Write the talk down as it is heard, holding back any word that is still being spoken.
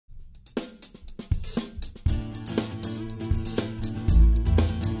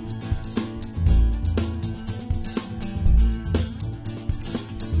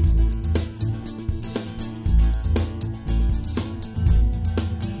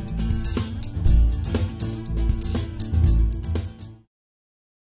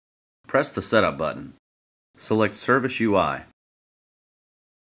Press the Setup button. Select Service UI.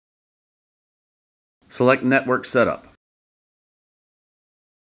 Select Network Setup.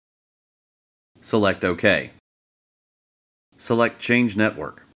 Select OK. Select Change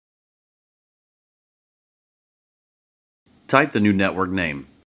Network. Type the new network name.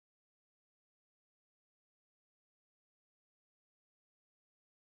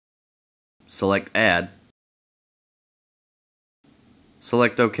 Select Add.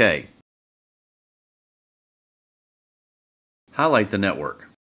 Select OK. Highlight the network.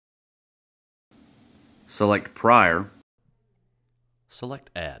 Select Prior. Select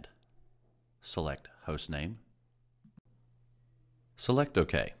Add. Select Hostname. Select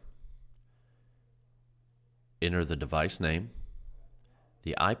OK. Enter the device name,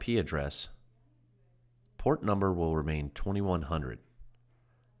 the IP address. Port number will remain 2100.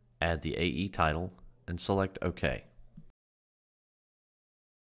 Add the AE title and select OK.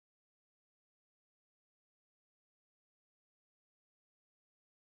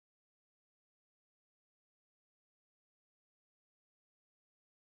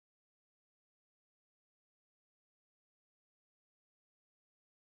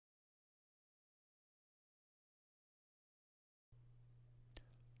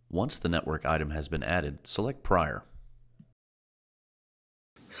 Once the network item has been added, select Prior.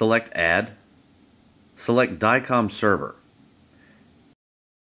 Select Add. Select DICOM Server.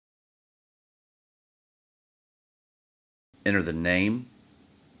 Enter the name.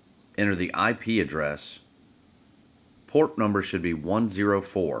 Enter the IP address. Port number should be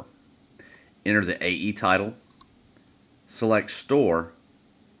 104. Enter the AE title. Select Store.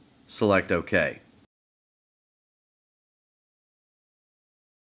 Select OK.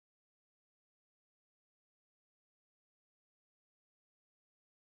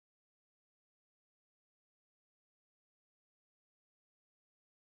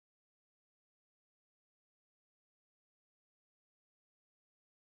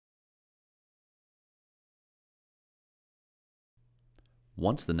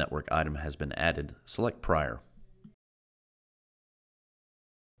 Once the network item has been added, select Prior.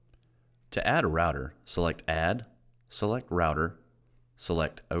 To add a router, select Add, select Router,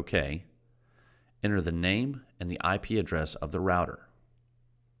 select OK. Enter the name and the IP address of the router.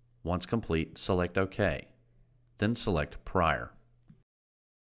 Once complete, select OK. Then select Prior.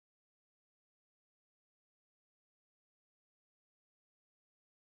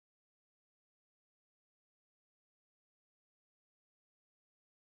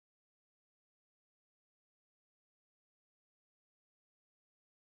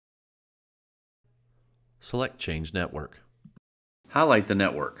 Select Change Network. Highlight the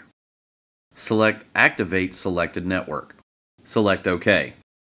network. Select Activate Selected Network. Select OK.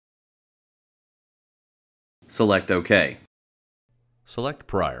 Select OK. Select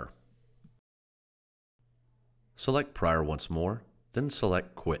Prior. Select Prior once more, then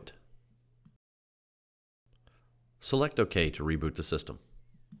select Quit. Select OK to reboot the system.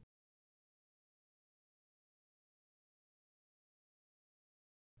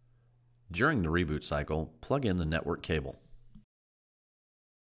 During the reboot cycle, plug in the network cable.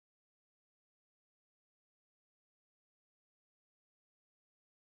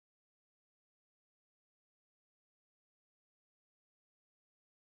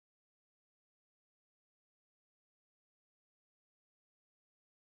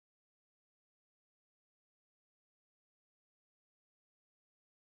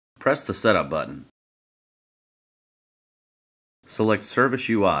 Press the Setup button. Select Service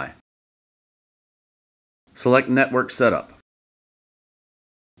UI. Select Network Setup.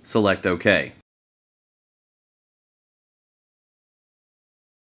 Select OK.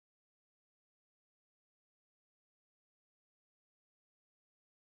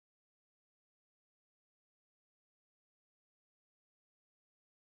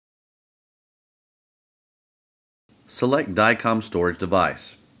 Select DICOM storage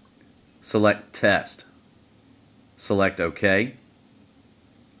device. Select Test. Select OK.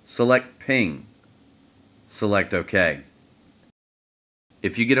 Select Ping. Select OK.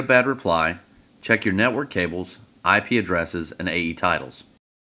 If you get a bad reply, check your network cables, IP addresses, and AE titles.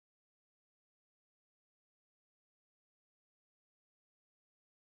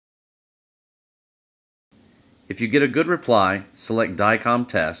 If you get a good reply, select DICOM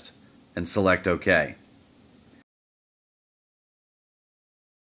Test and select OK.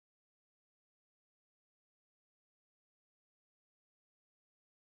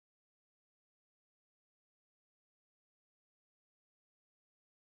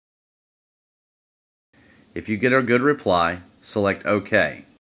 If you get a good reply, select OK.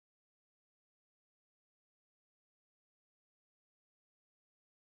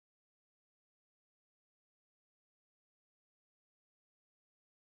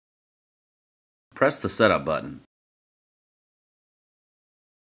 Press the Setup button.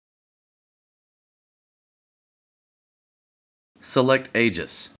 Select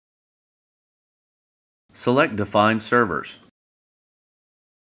Aegis. Select Define Servers.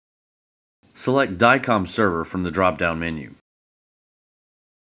 Select DICOM Server from the drop-down menu.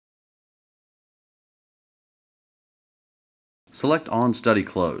 Select On Study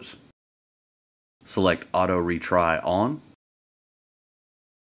Close. Select Auto Retry On.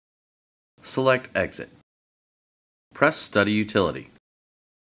 Select Exit. Press Study Utility.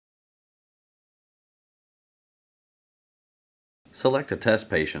 Select a test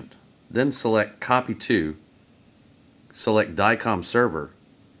patient, then select Copy To, select DICOM Server,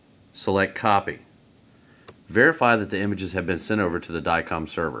 select Copy. Verify that the images have been sent over to the DICOM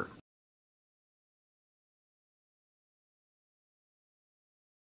server.